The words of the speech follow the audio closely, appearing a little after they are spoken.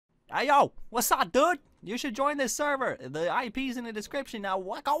Hey, yo, what's up, dude? You should join this server. The IP's in the description. Now,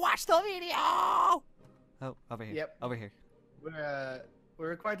 go watch the video. Oh, over here. Yep. Over here. We're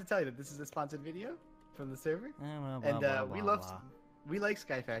required to tell you that this is a sponsored video from the server, we like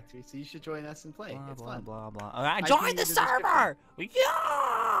Sky Factory, so you should join us and play. It's fun. All right, join the server.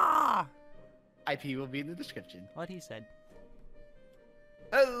 Yeah. IP will be in the description. What he said.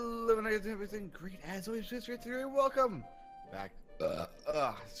 Hello, and everything great as always. Welcome back.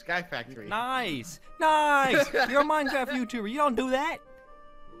 Sky Factory. Nice. You're a Minecraft YouTuber. You don't do that.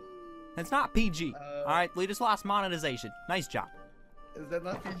 That's not PG. All right, we just lost monetization. Nice job. Is that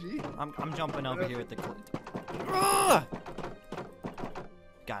not PG? I'm jumping over here at the clip.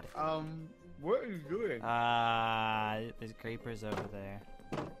 Got it. What are you doing? There's creepers over there.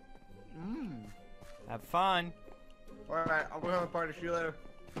 Have fun. Alright, I'm gonna have a party. See you later.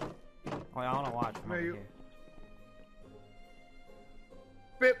 Oh, I wanna watch from over here.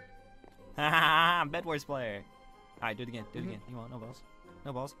 Bip. Haha, Bed Wars player. Alright, do it again. Do it again. You want no balls?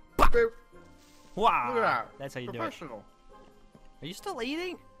 No balls. Bip. Wow. Look at that. That's how you do it. Professional. Are you still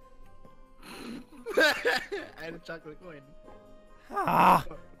eating? I had a chocolate coin. Ah.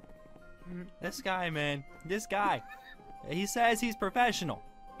 This guy, man. This guy. He says he's professional,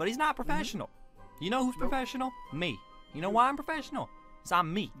 but he's not professional. You know who's professional? Me. You know why I'm professional? Because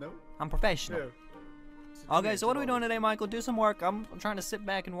I'm me. No. I'm professional. Okay, so what are we doing today, Michael? Do some work. I'm trying to sit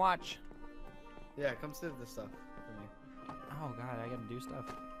back and watch. Yeah, come sit this stuff for me. Oh, God, I gotta do stuff.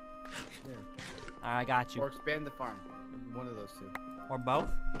 Yeah. I got you. Or expand the farm. One of those two. Or both?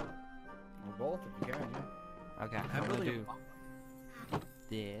 Or both if you can, yeah. Okay, I'm gonna do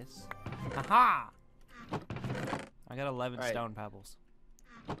this. Haha! I got 11 stone pebbles.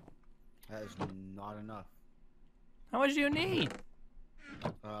 That is not enough. How much do you need?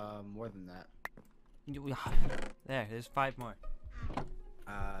 More than that. There's 5 more.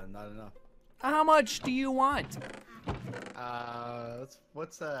 Not enough. How much do you want?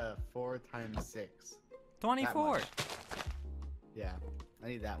 What's 4 times 6? 24. Yeah, I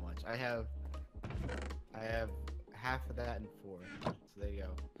need that much. I have half of that and 4. So there you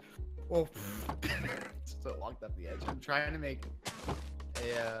go. Oh, so locked up the edge. I'm trying to make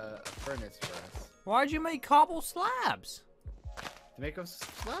a furnace for us. Why'd you make cobble slabs? To make a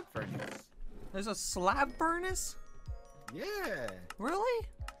slab furnace. There's a slab furnace? Yeah. Really?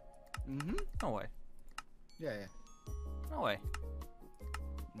 Mm-hmm. No way. Yeah. No way.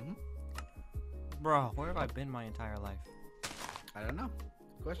 Mm-hmm. Bro, where have I been my entire life? I don't know.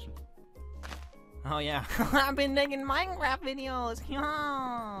 Good question. Oh yeah, I've been making Minecraft videos. Yeah.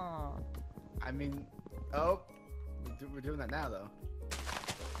 I mean, we're doing that now though.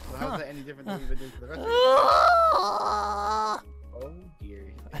 So how's that any different than we've been doing for the rest of the Oh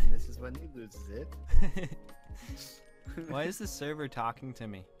dear, and this is when he loses it. Why is the server talking to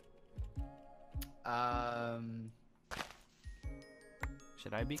me?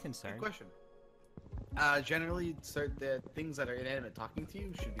 Should I be concerned? Good question. Generally, the things that are inanimate talking to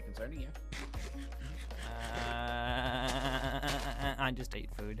you should be concerning you. I just ate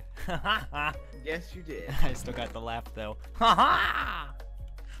food. Yes, you did. I still got the laugh though. Ha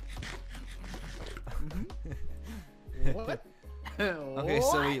What? Okay,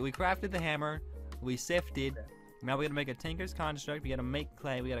 so we crafted the hammer, we sifted. Now we gotta make a tinker's construct. We gotta make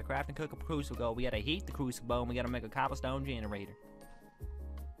clay. We gotta craft and cook a crucible. We gotta heat the crucible. And we gotta make a cobblestone generator.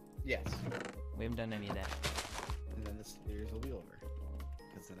 Yes. We haven't done any of that. And then the series will be over.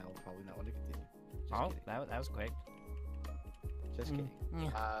 Because then I will probably not want to continue. That was quick. Just kidding.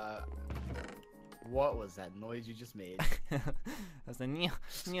 Yeah. What was that noise you just made? That's the nya.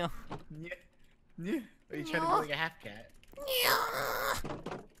 Are you trying to be like a half cat?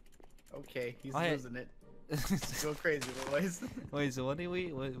 Okay, he's losing it. Go crazy, boys. Wait, so what do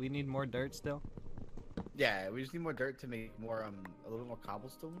we need more dirt still? Yeah, we just need more dirt to make more a little more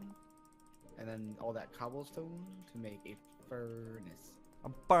cobblestone, and then all that cobblestone to make a furnace. A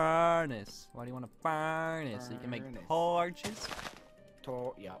furnace. Why do you want a furnace? So you can make torches.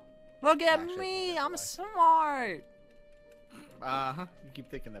 Yeah. Look at me, I'm smart. You keep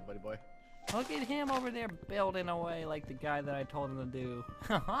thinking that, buddy boy. Look at him over there building away like the guy that I told him to do.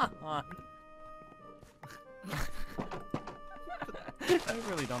 I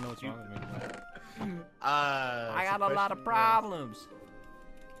really don't know what's wrong with me. I got a lot of problems.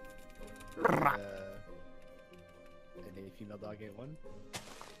 And a female dog ate one?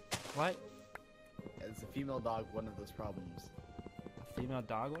 What? Is a female dog one of those problems? A female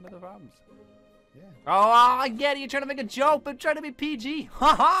dog one of the problems? Yeah. Oh, I get it. You're trying to make a joke, but trying to be PG.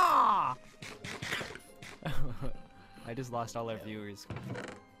 Ha ha! I just lost all our viewers.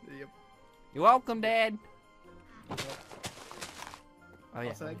 Yep. You're welcome, Dad. Oh yeah.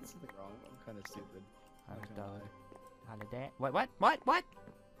 Also, I did something wrong. I'm kind of stupid. Holiday. What?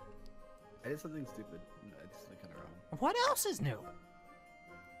 I did something stupid. It's kind of wrong. What else is new?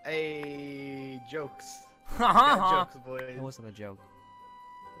 Hey, jokes. Ha Got jokes, boys. It wasn't a joke.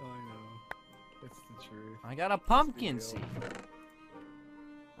 Oh, I know. It's the truth. I got a pumpkin real. seed.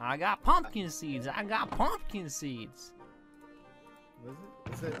 I got pumpkin seeds. I got pumpkin seeds. Was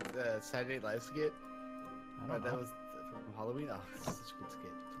it? Was it Saturday Night Live skit? I don't That know. was from Halloween. Oh, it's such a good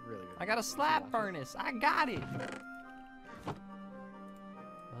skit. It's really good. I got a You should slab watch it. furnace. I got it.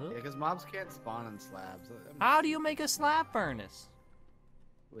 Yeah, because mobs can't spawn on slabs. How do you make a slab furnace?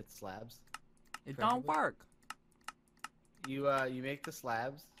 With slabs? It don't Preferably. work. You make the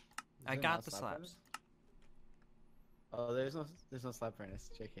slabs. Is I there got not the slab slabs. furnace? Oh, there's no slab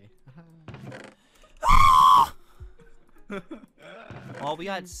furnace. JK. Well, we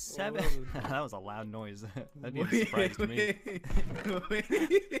got 7. That was a loud noise. That'd be a surprise to me.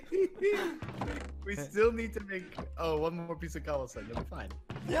 We still need to make one more piece of cobblestone. You'll be fine.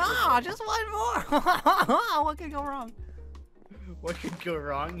 Yeah, just one more. What could go wrong? What could go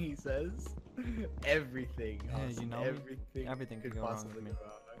wrong? He says. Everything. Yeah, Austin, you know, everything could go wrong with me.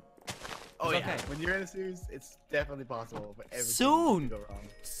 Oh It's yeah. okay. When you're in a series, it's definitely possible for everything Soon. to go wrong.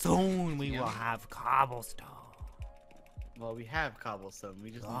 Soon we Yeah. will have cobblestone. Well, we have cobblestone. We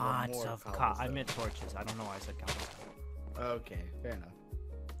just need Lots more of cobblestone. I meant torches. I don't know why I said cobblestone. Okay, fair enough.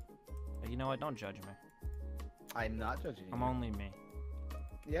 But you know what? Don't judge me. I'm not judging you. I'm only me.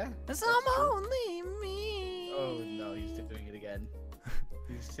 Yeah. It's that's I'm true. only me. Oh no, he's doing it again.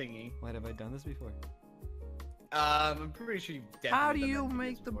 He's singing. Wait, have I done this before? I'm pretty sure you've definitely How do done you that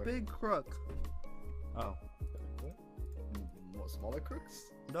make the before. big crook? Oh, What, smaller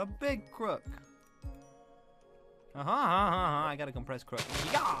crooks? the big crook. I got a compressed crook.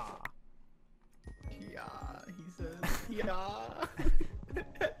 Yeah. Yeah, he says. Yeah.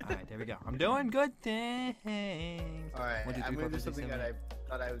 Alright, there we go. I'm doing good things. Alright, 1, 2, 3, I'm 4, gonna do 5, 6, something 7, that 8. I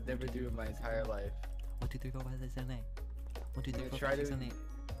thought I would never do in my entire life. 1, 2, 3, 4, 5, 6, 7, 8. 1, 2, 3, I'm 4, gonna 5, try 6, to- 7, 8.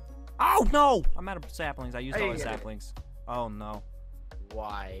 Oh no! I'm out of saplings. I used Hey, all the yeah. saplings. Oh no.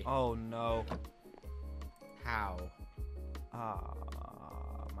 Why? Oh no. How?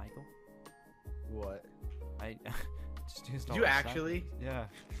 Michael? What? I just used Did all you the actually? saplings. Yeah.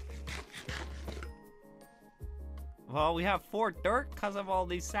 Well, we have 4 dirt because of all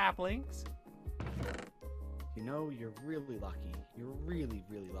these saplings. You know, you're really lucky. You're really,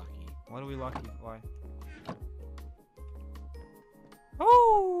 really lucky. What are we lucky? Why?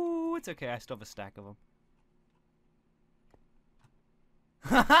 Oh, it's okay. I still have a stack of them.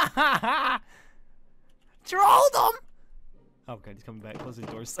 Troll them! Oh, God, he's coming back. Close the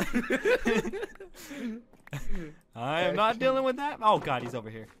doors. I am not dealing with that. Oh, God, he's over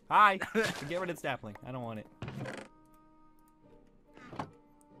here. Hi. Get rid of the sapling. I don't want it.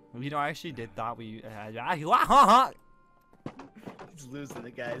 You know, I actually did thought we... He's losing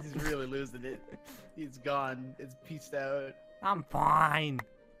it, guys. He's really losing it. He's gone. It's peaced out. I'm fine.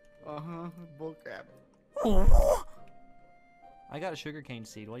 Uh-huh. Bullcrap. I got a sugarcane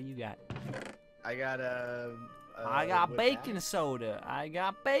seed. What do you got? I got I got wood baking axe. soda. I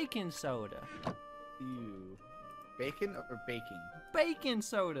got baking soda. Ew. Bacon or baking? Baking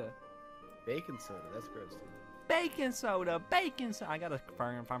soda. Bacon soda. That's gross, dude. Baking soda. Baking soda. I got a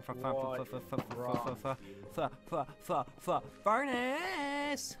furnace. Are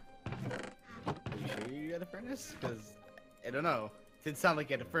you sure you got a furnace? Because, I don't know. Didn't sound like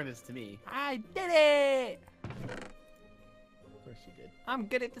you had a furnace to me. I did it. Of course you did. I'm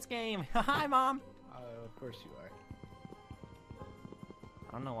good at this game. Hi, Mom. Of course you are.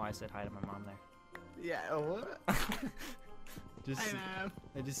 I don't know why I said hi to my mom there. Yeah, what? Just, Hi, Mom.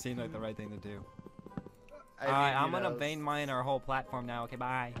 it just seemed like the right thing to do. I Alright, mean, I'm you gonna know, vein mine our whole platform now. Okay,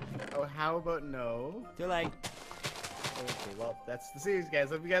 bye. Oh, how about no? Too late. Okay, well, that's the series, guys.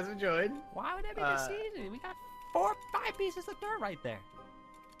 Hope you guys enjoyed. Why would that be the season? We got 4 or 5 pieces of dirt right there.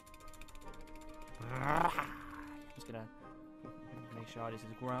 I'm just gonna make sure this is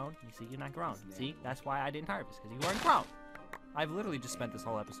grown. You see, you're not grown. See, that's why I didn't harvest, because you weren't grown. I've literally just spent this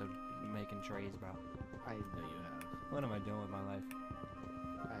whole episode making trees, bro. I know you have. What am I doing with my life?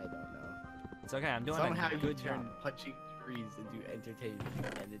 I don't know. It's okay, I'm doing Somehow a you good turn job. punching trees into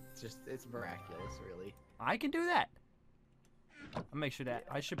entertainment, and it's miraculous, really. I can do that. I'll make sure that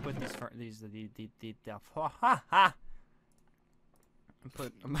I should put these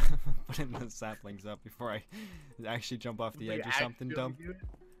I'm putting the saplings up before I actually jump off the edge or something dumb.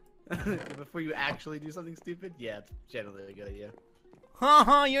 Before you actually do something stupid? Yeah, it's generally a good idea.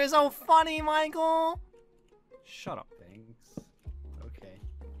 Haha, you're so funny, Michael. Shut up. Thanks. Okay.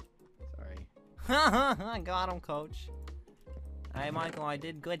 Sorry. I got him, coach. Hey, Michael, I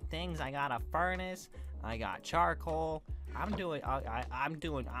did good things. I got a furnace. I got charcoal. I'm doing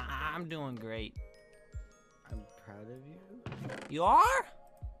great. I'm proud of you. You are?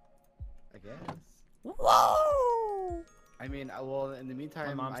 I guess. Whoa! I mean, well, in the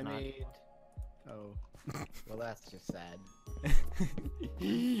meantime, mom's I not. made. Oh, well, that's just sad.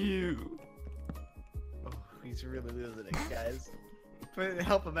 You. Oh, he's really losing it, guys. But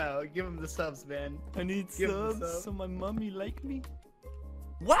help him out. Give him the subs, man. I need Give him subs some. so my mommy like me.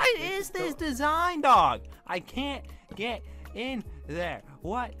 What Make is it this so- design, dog? I can't get in there.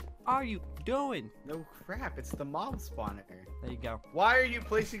 What are you doing? No crap, it's the mob spawner. There you go. Why are you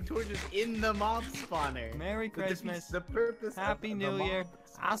placing torches in the mob spawner? Merry That defeats Christmas. The purpose. Happy of New the Year. mob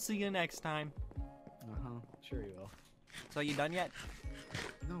I'll see you next time. Sure you will. So you done yet?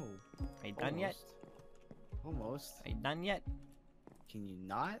 No. Are you done yet? Almost. Are you done yet? Can you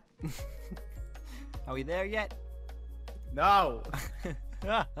not? Are we there yet? No.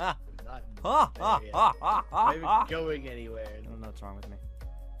 Ha ha Not ha there ha yet. ha ha Not even ha. going anywhere. I don't know what's wrong with me.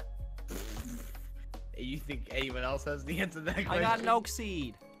 You think anyone else has the answer to that question? I got an oak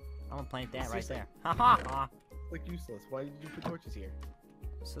seed. I'm gonna plant that right Seriously? there. Ha ha ha. Like useless. Why did you put torches here?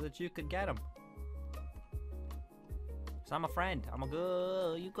 So that you could get them. So I'm a friend. I'm a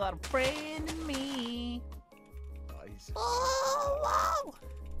good. You got a friend in me. Oh, he's... Oh, wow.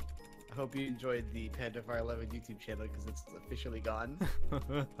 I hope you enjoyed the Panda Fire 11 YouTube channel because it's officially gone.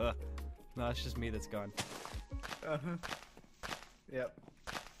 No, it's just me that's gone. Yep.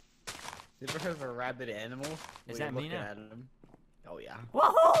 You ever heard of a rabid animal? Is Well, that you're me looking now? at him. Oh yeah.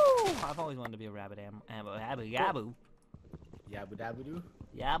 Woohoo! I've always wanted to be a rabbit yabu yabu. Yabba dabba doo.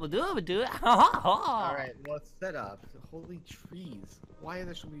 Yabu dooba doo. Ha ha ha. Alright, well it's set up. Holy trees. Why are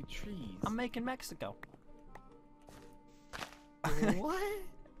there so many trees? I'm making Mexico. What?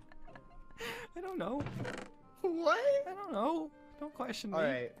 I don't know. What? I don't know. Don't question me.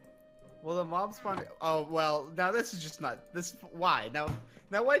 Alright. Well the mob spawn. Oh well, now this is just not this. Why now?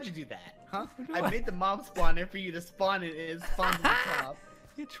 Now why'd you do that? Huh? I made the mob spawner for you to spawn it and it spawns at the top.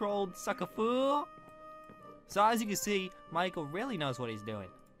 You trolled sucker fool. So as you can see, Michael really knows what he's doing.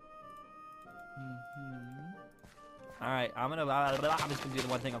 All right, I'm just gonna do the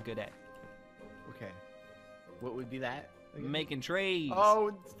one thing I'm good at: Okay. What would be that? making trees.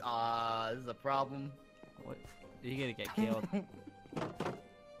 Oh, this is a problem. What? You're gonna get killed.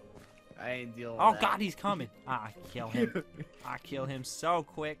 I ain't dealing with Oh that. God, he's coming. I kill him. I kill him so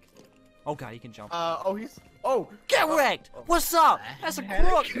quick. Oh God, he can jump. Oh, he's. Oh, Get wrecked! What's up? That's a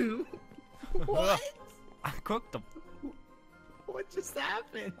crook. What? I crooked him. What just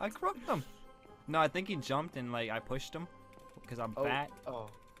happened? I crooked him. No, I think he jumped and like I pushed him because I'm fat. Oh.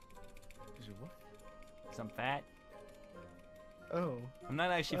 Is it what? Because I'm fat. Oh. I'm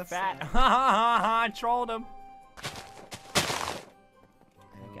not actually That's fat. sad. Ha ha ha ha! I trolled him.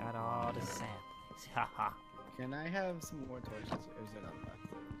 I got all the samples. Ha ha. Can I have some more torches, or is there not left?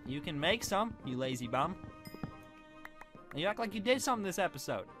 You can make some, you lazy bum. You act like you did something this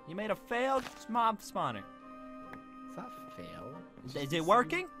episode. You made a failed mob spawner. It's not fail. It's Is just it the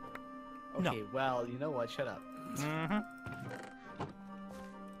working? same- No. Okay, well, you know what? Shut up. Mm-hmm.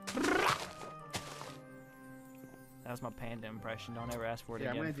 That was my panda impression. Don't ever ask for it Here,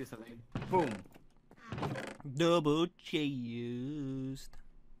 I'm again. gonna do something. Boom. Double chased.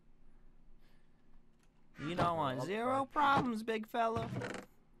 You don't want Oh, zero problems, big fella.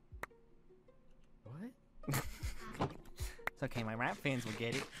 What? It's okay, my rap fans will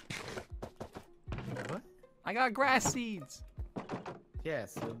get it. What? I got grass seeds. Yeah,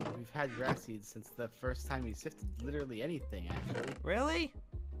 so we've had grass seeds since the first time we sifted literally anything, actually. Really?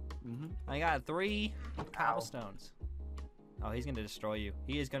 Mm-hmm. I got 3 cobblestones. Oh, he's gonna destroy you.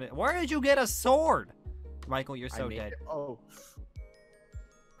 He is gonna. Where did you get a sword? Michael, you're so dead. Oh.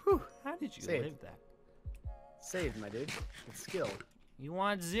 Whew. How did you Saved. live that? Saved, my dude. It's skill. You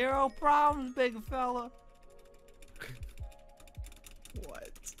want 0 problems, big fella? What?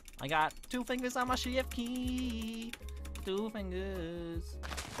 I got 2 fingers on my shift key. 2 fingers.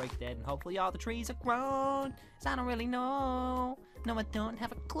 Break that, and hopefully all the trees are grown. 'Cause I don't really know. No, I don't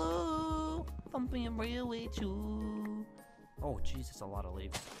have a clue. If I'm being real with you. Oh, Jesus, a lot of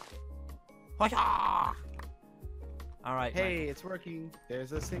leaves. Hi-ya! All right. Hey, it's working.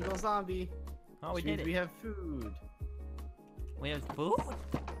 There's a single zombie. Oh, we Which did means it. we have food. We have food.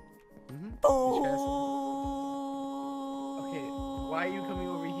 Mm-hmm. Food. Okay, why are you coming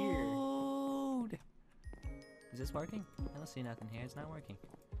over here? Food. Is this working? I don't see nothing here. It's not working.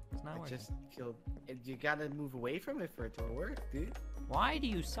 It's not I working. just killed. You gotta move away from it for it to work, dude. Why do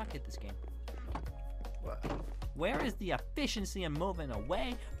you suck at this game? What? Where is the efficiency in moving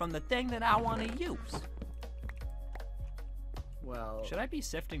away from the thing that I want to use? Well. Should I be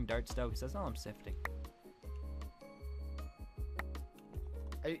sifting darts though? Because that's all I'm sifting.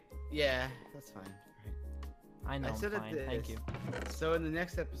 Yeah, that's fine. I know. I said I'm fine. it Thank you. So in the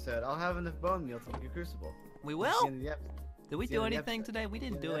next episode, I'll have enough bone meal to make a crucible. We That's the will. end of the episode. Did we It's the do end of the anything episode. today? We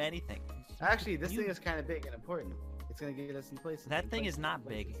didn't do anything. Actually, this You- thing is kind of big and important. It's gonna get us in places. That in thing is places, not in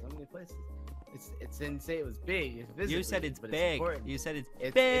places, big. So many places. It didn't say it was big. Visibly, You said it's but big. important. You said it's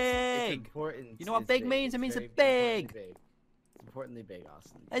It's big. important. You know what It's big means? It means very it's big. importantly big. It's importantly big,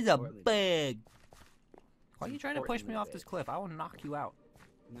 Austin. It's a Importantly big. Why are It's you trying to push me importantly off big. this cliff? I will knock you out.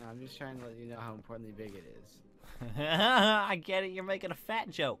 No, I'm just trying to let you know how importantly big it is. I get it. You're making a fat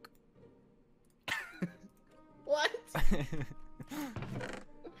joke. What?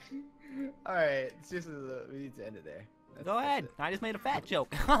 All right, seriously, we need to end it there. Go That's ahead. it. I just made a fat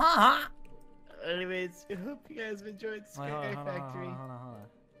joke. Anyways, I hope you guys have enjoyed Wait, hold Sky on, Factory. hold on.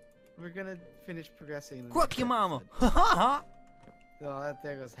 We're gonna finish progressing. In the Crook next your mama. episode. Oh,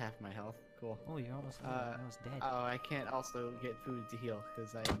 there goes half my health. Cool. Oh, you're almost dead. Oh, I can't also get food to heal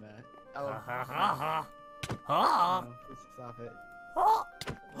because I'm. Ha Oh, please stop it. Oh,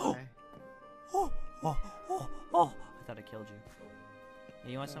 Okay. oh, oh, oh, oh. I thought I killed you.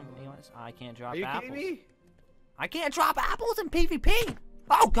 Hey, you want some? You want some? I can't drop Are you apples. kidding me? I can't drop apples in PvP.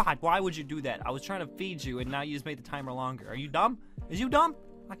 Oh God, why would you do that? I was trying to feed you, and now you just made the timer longer. Are you dumb? Is you dumb?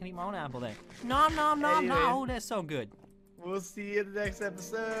 I can eat my own apple then. Nom nom nom nom. Anyway. That's so good. We'll see you in the next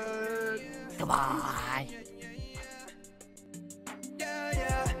episode. Goodbye.